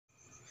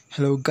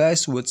Hello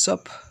guys, what's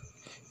up?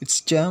 It's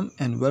Jam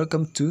and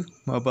welcome to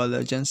Mobile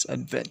Legends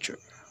Adventure.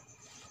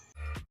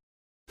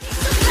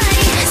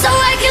 So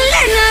I can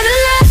learn how to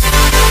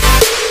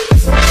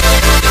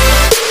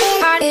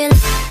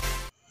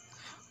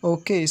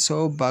Okay,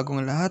 so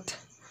bagong lahat,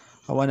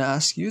 I wanna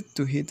ask you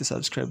to hit the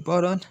subscribe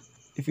button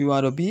if you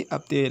want to be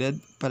updated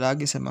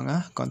palagi sa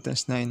mga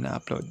contents na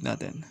ina-upload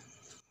natin.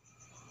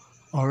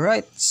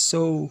 Alright,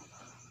 so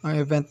ang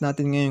event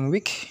natin ngayong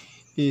week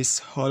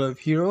is Hall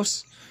of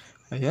Heroes.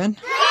 Ayan.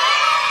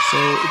 So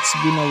it's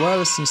been a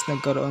while since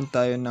nagkaroon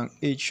tayo ng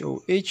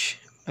HOH.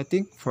 I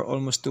think for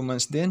almost 2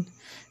 months din.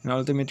 And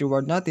ultimate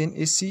reward natin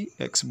is si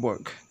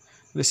Xborg.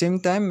 At the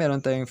same time, meron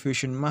tayong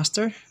Fusion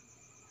Master.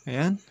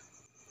 Ayan.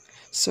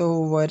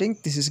 So I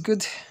think this is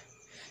good.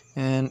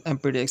 And I'm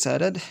pretty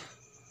excited.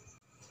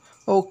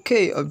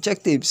 Okay,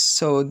 objectives.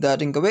 So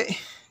dating gabi,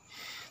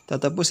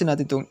 tatapusin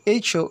natin itong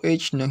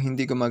HOH nang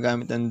hindi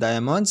gumagamit ng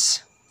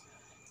Diamonds,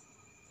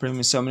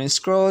 Premium Summoning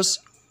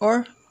Scrolls,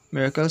 or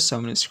Miracle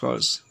Summoning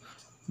Scrolls.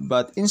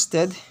 But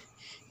instead,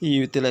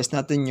 i-utilize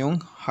natin yung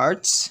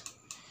Hearts,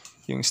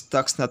 yung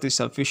stacks natin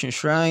sa Fusion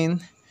Shrine,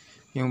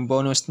 yung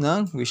bonus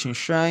ng Wishing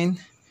Shrine,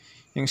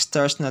 yung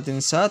stars natin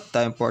sa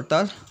Time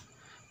Portal,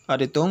 at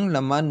itong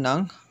laman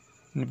ng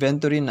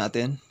inventory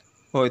natin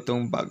o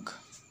itong bag.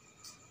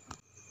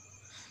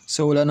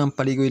 So wala nang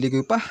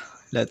paligoy-ligoy pa,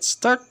 let's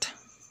start!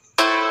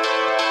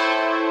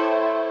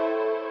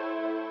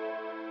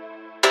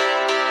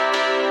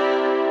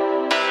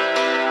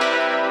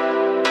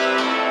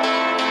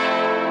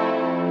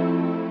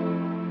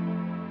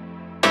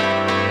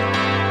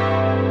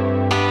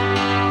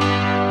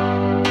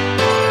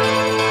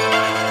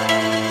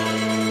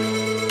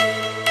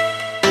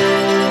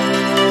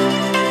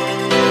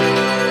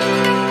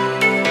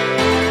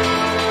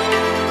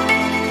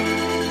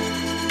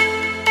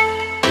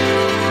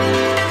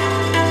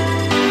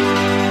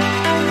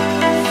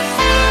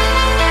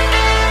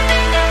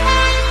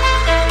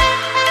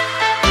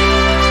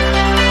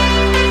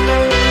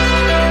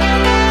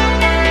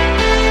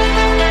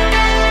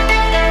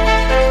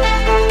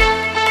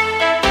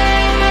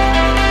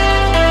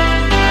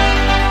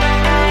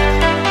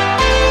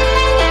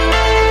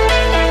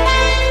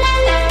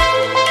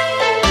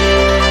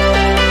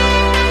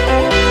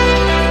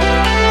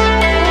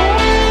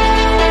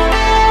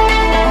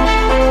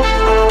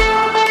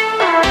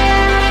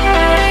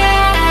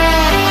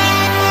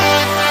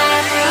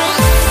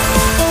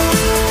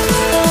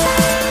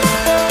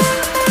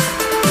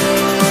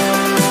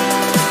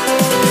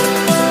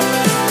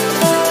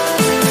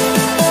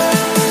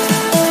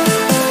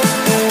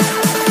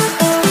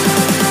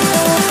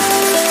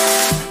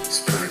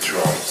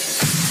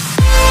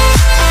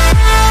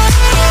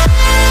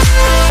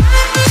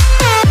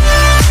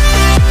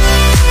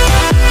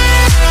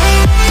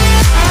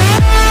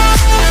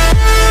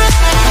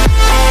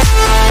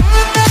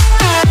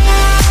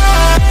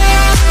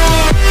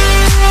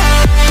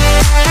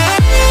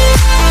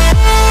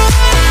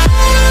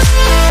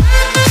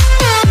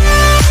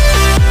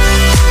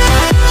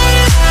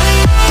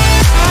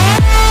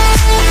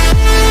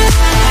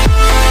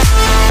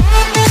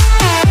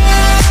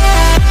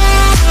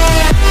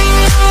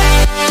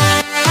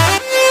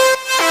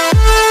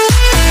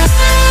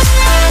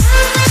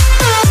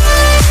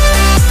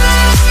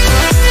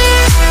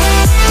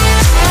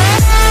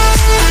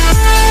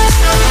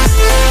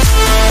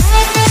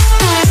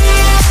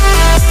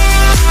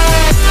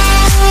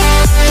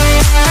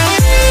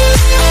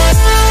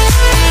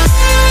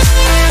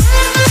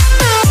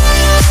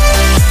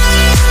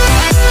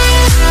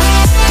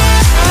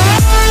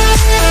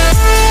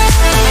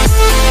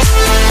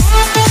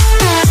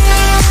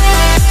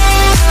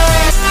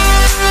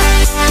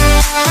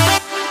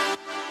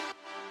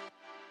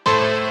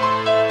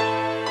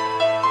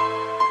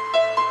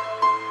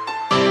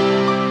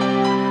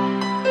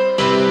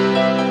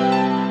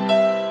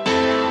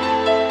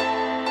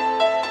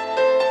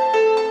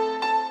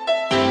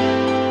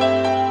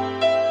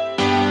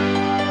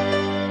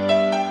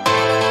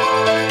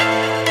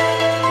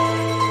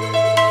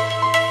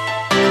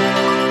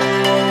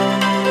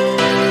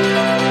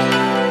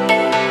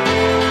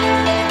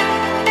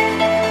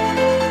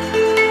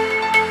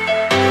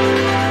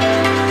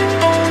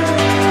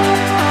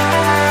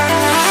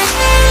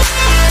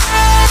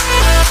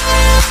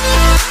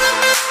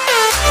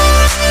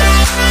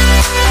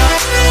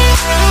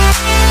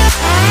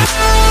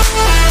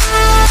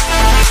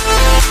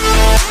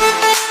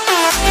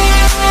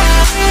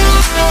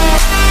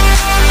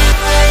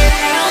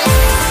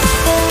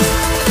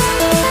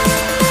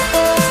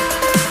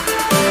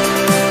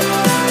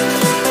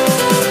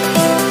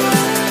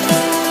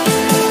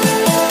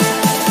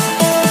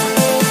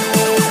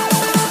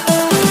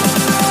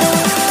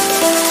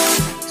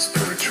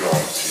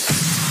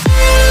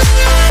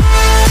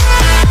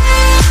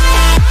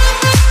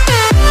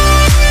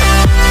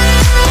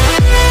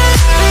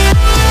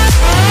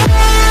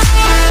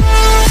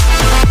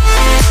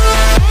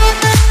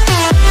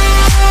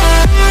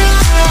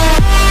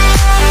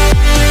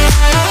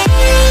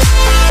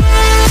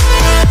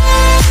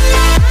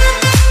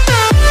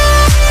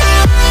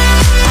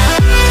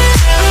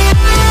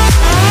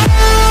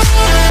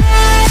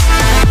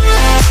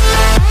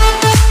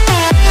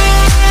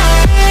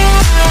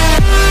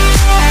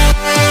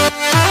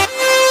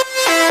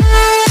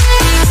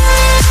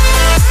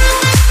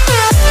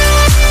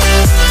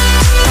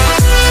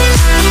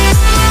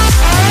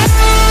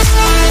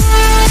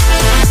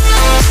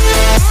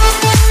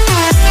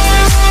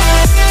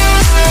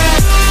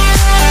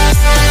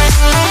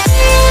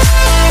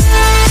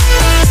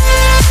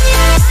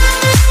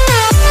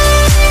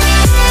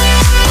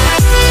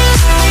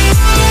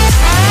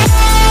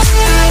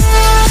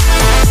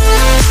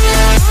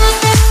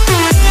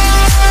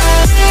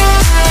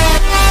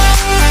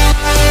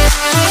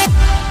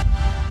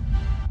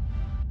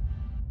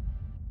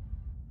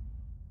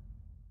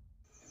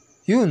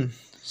 Yun.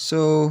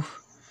 So,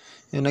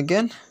 yun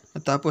again.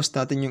 Natapos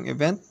natin yung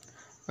event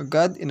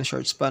agad in a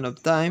short span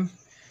of time.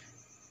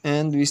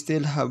 And we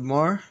still have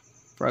more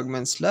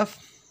fragments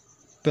left.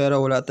 Pero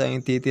wala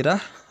tayong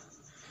titira.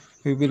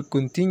 We will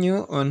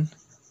continue on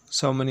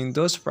summoning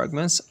those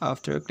fragments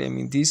after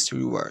claiming these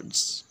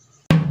rewards.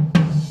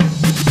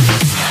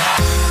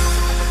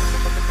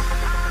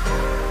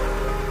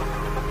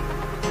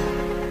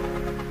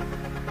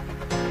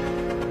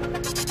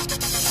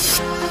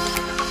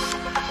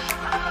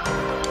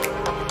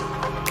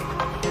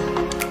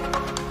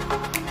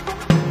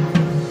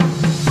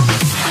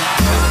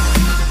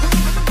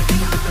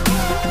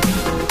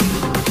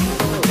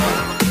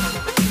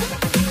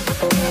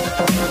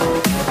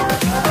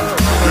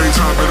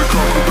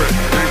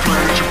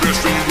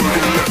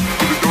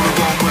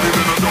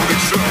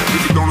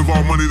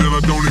 Money that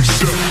I don't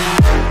accept.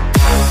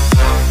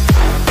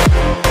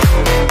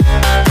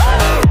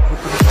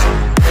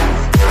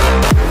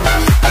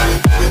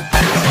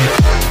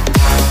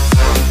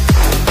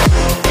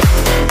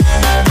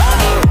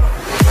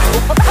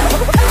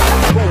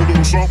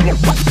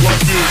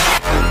 Like this.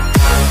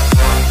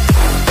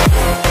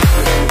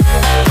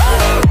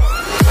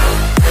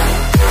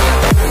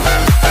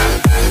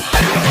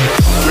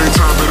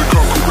 Daytime better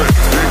come correct.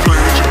 They ain't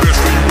playing at your best,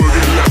 then you will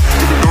get left.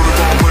 If it don't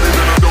involve money,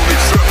 then I don't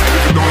accept.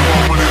 If it don't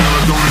involve money, then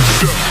I don't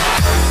accept.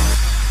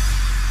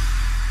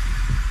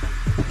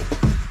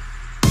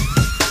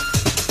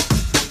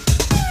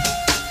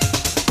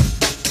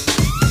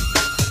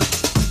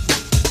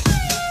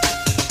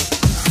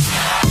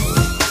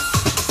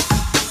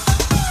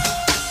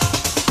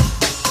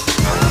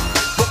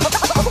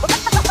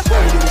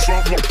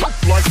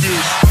 Like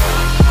this.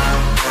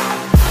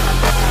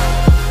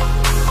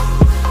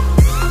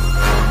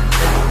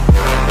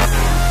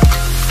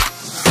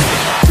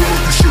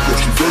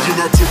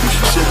 I took it.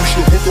 She said we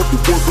should hook up the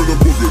boyfriend and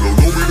booger. Don't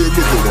know me, then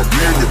look at I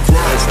be in the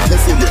clouds. Pool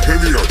full of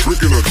Henny, I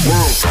drink and I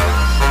drown.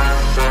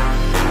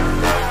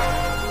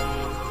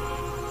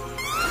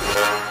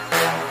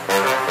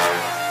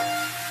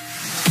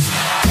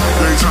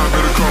 Daytime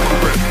better come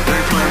correct. They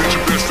ain't playing at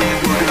your best, then you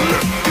will get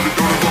left. If it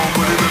don't involve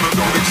money, then I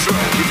don't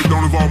accept. If it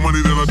don't involve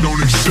money, then I don't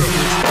accept.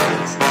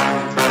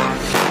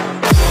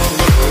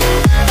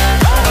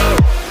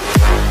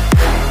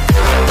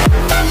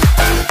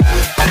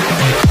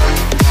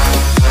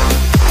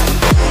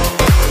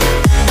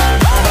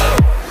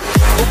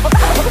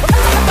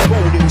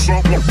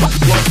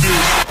 Like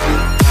this.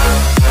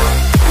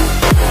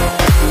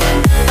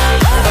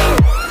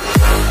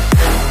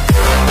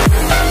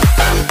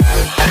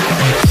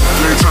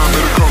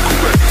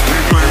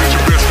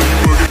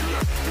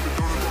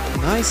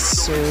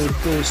 Nice. So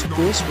those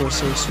boosts were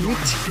so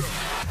sweet.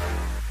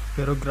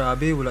 Pero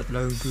grabe, wala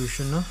talagang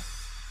cushion, no?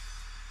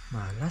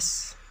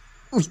 Malas.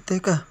 Uy,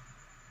 teka.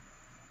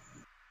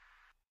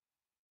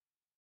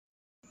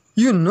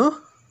 Yun, no?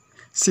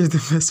 Save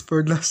the best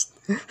for last.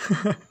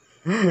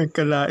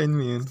 Kalain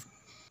mo yun.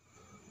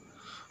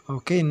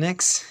 Okay,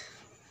 next.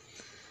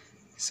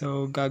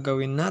 So,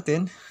 gagawin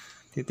natin.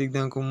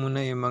 Titignan ko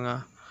muna yung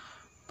mga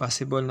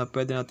possible na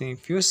pwede natin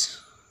infuse.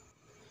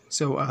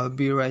 So, I'll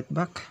be right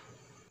back.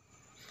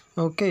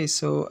 Okay,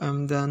 so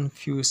I'm done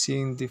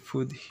fusing the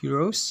food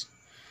heroes.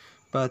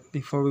 But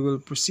before we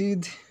will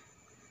proceed,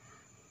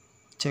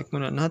 check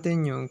muna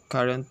natin yung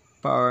current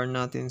power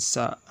natin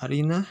sa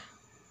arena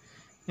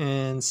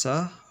and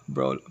sa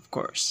brawl, of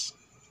course.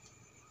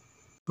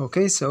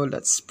 Okay, so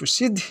let's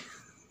proceed.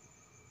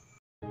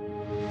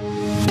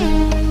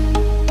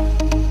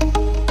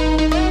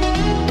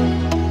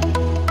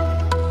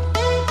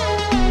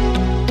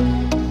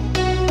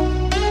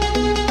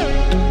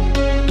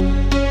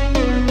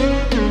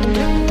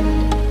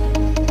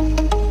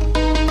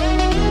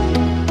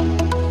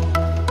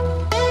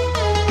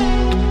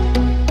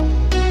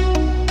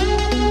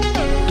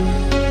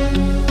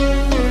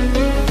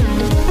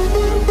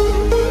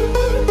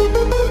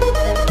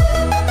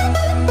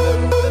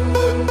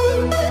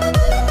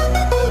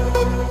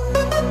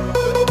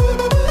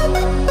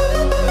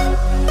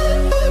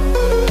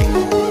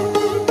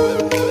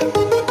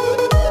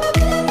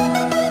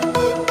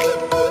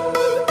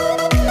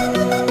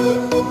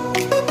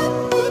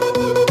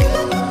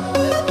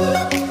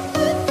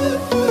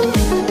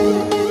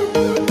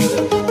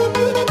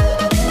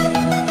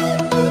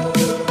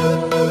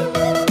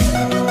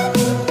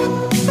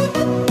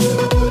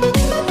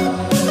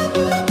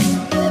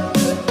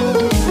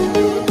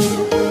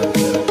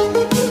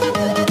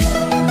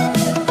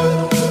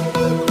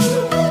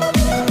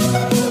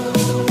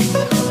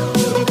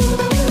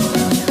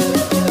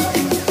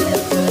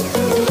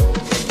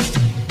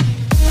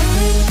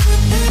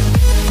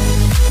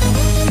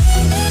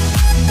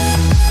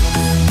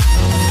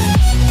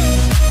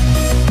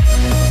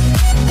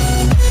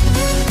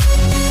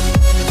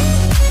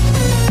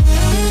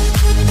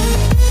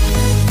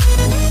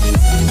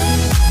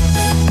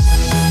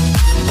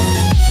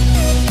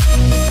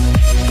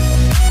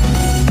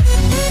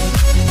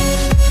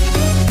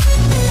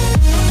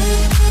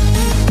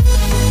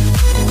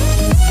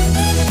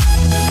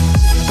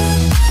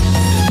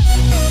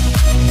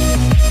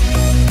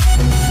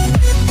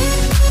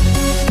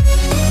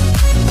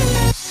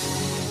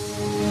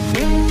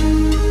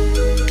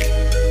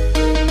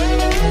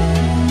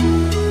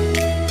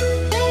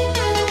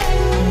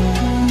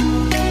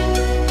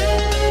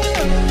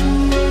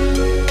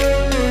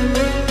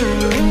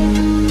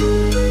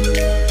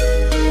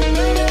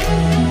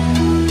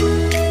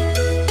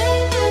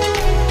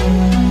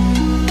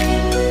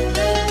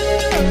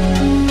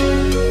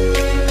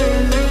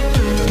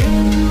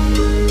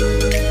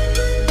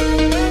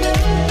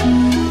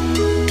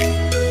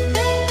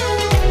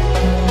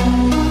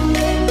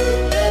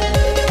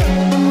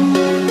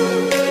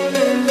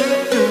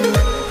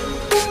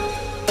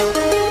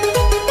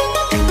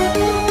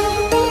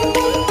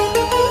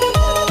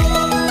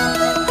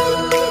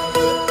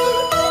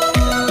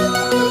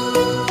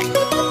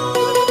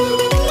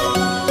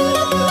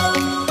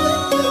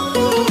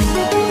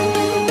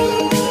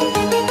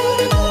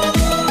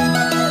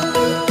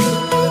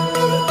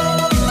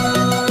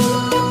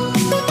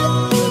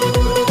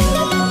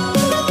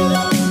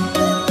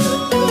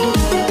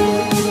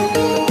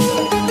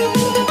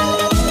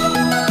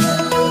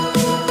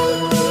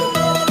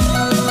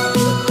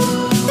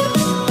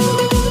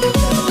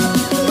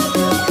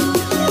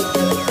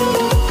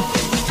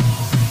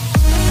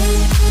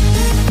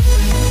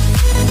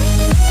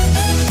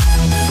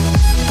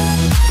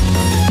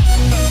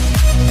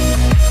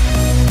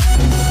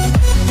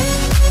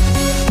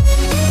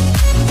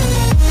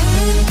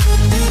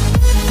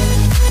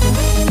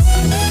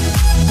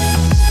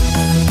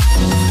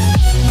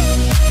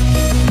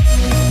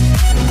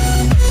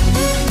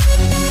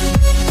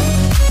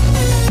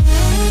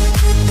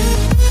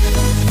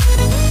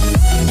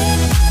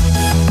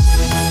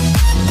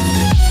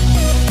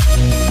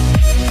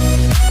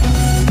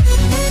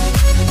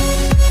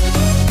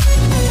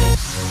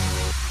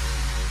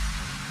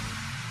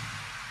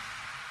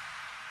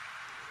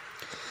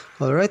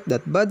 Alright,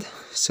 that bad.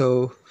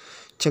 So,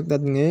 check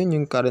natin ngayon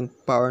yung current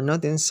power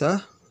natin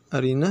sa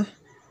arena.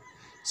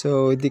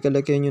 So, hindi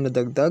kalaki yung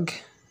nadagdag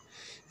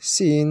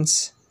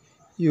since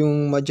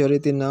yung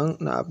majority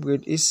ng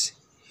na-upgrade is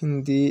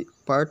hindi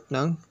part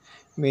ng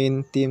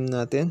main team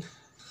natin.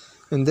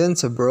 And then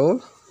sa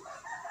brawl,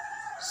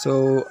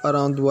 so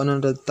around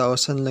 100,000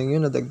 lang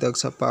yun nadagdag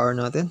sa power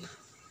natin.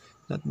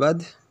 Not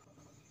bad.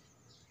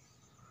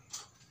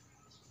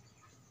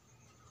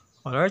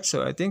 Alright,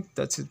 so I think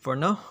that's it for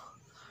now.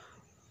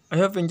 I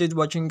hope you enjoyed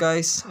watching,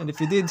 guys, and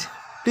if you did,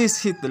 please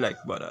hit the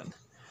like button.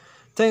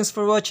 Thanks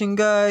for watching,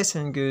 guys,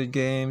 and good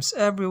games,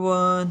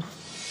 everyone.